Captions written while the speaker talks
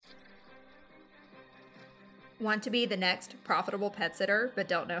Want to be the next profitable pet sitter but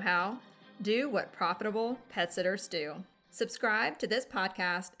don't know how? Do what profitable pet sitters do. Subscribe to this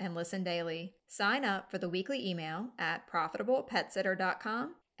podcast and listen daily. Sign up for the weekly email at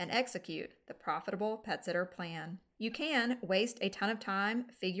profitablepetsitter.com and execute the Profitable Pet Sitter Plan. You can waste a ton of time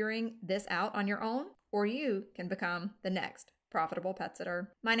figuring this out on your own, or you can become the next profitable pet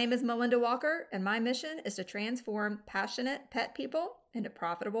sitter. My name is Melinda Walker, and my mission is to transform passionate pet people into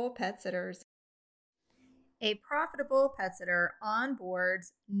profitable pet sitters. A profitable pet sitter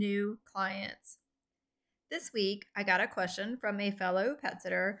onboards new clients. This week, I got a question from a fellow pet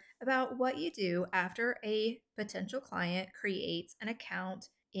sitter about what you do after a potential client creates an account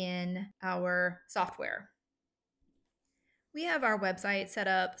in our software. We have our website set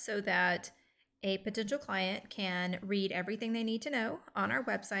up so that a potential client can read everything they need to know on our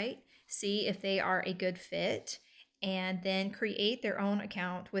website, see if they are a good fit, and then create their own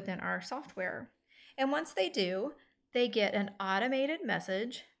account within our software. And once they do, they get an automated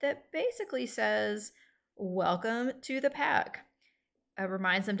message that basically says, "Welcome to the pack." It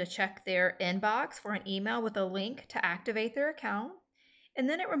reminds them to check their inbox for an email with a link to activate their account. And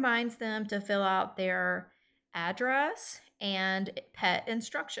then it reminds them to fill out their address and pet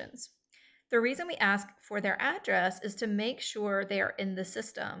instructions. The reason we ask for their address is to make sure they are in the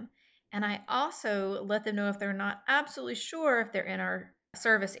system. And I also let them know if they're not absolutely sure if they're in our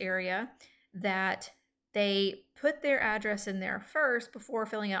service area, that they put their address in there first before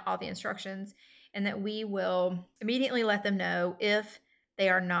filling out all the instructions, and that we will immediately let them know if they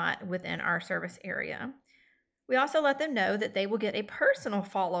are not within our service area. We also let them know that they will get a personal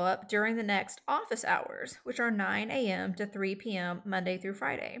follow-up during the next office hours, which are 9 a.m. to 3 p.m. Monday through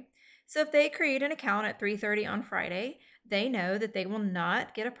Friday. So if they create an account at 3:30 on Friday, they know that they will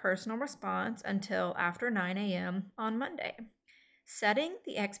not get a personal response until after 9 a.m. on Monday. Setting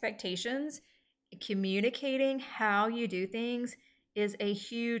the expectations, communicating how you do things is a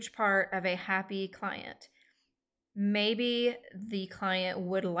huge part of a happy client. Maybe the client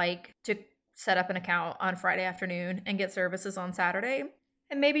would like to set up an account on Friday afternoon and get services on Saturday,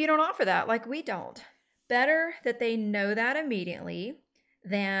 and maybe you don't offer that like we don't. Better that they know that immediately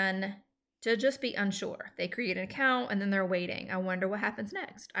than to just be unsure. They create an account and then they're waiting. I wonder what happens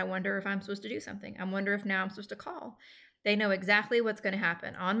next. I wonder if I'm supposed to do something. I wonder if now I'm supposed to call. They know exactly what's going to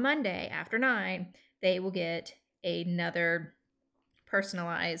happen. On Monday after 9, they will get another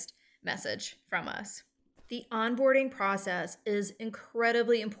personalized message from us. The onboarding process is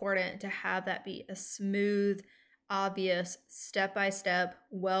incredibly important to have that be a smooth, obvious, step-by-step,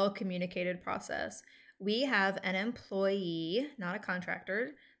 well-communicated process. We have an employee, not a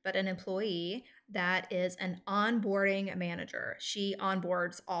contractor, but an employee that is an onboarding manager. She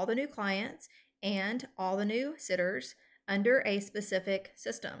onboards all the new clients and all the new sitters under a specific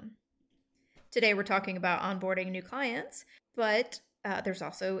system. Today we're talking about onboarding new clients, but there's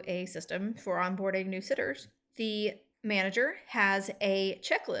also a system for onboarding new sitters. The manager has a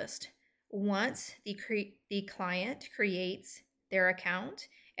checklist. Once the client creates their account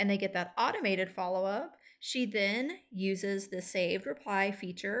and they get that automated follow-up, she then uses the saved reply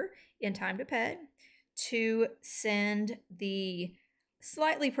feature in Time to Pet to send the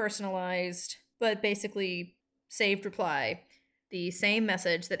slightly personalized, but basically saved reply, the same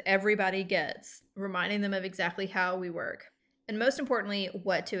message that everybody gets, reminding them of exactly how we work. And most importantly,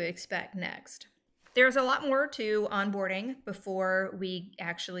 what to expect next. There's a lot more to onboarding before we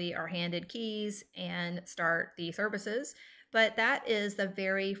actually are handed keys and start the services, but that is the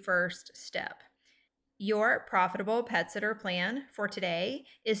very first step. Your profitable pet sitter plan for today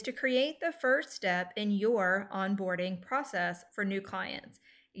is to create the first step in your onboarding process for new clients.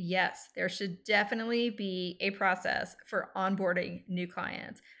 Yes, there should definitely be a process for onboarding new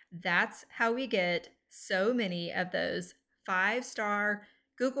clients. That's how we get so many of those 5-star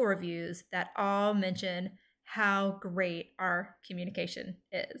Google reviews that all mention how great our communication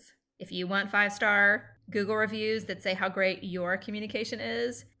is. If you want 5-star Google reviews that say how great your communication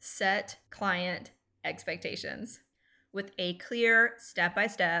is, set client expectations with a clear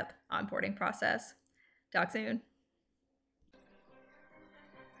step-by-step onboarding process. Talk soon.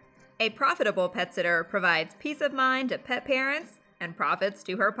 A profitable pet sitter provides peace of mind to pet parents and profits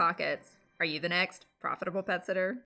to her pockets. Are you the next profitable pet sitter?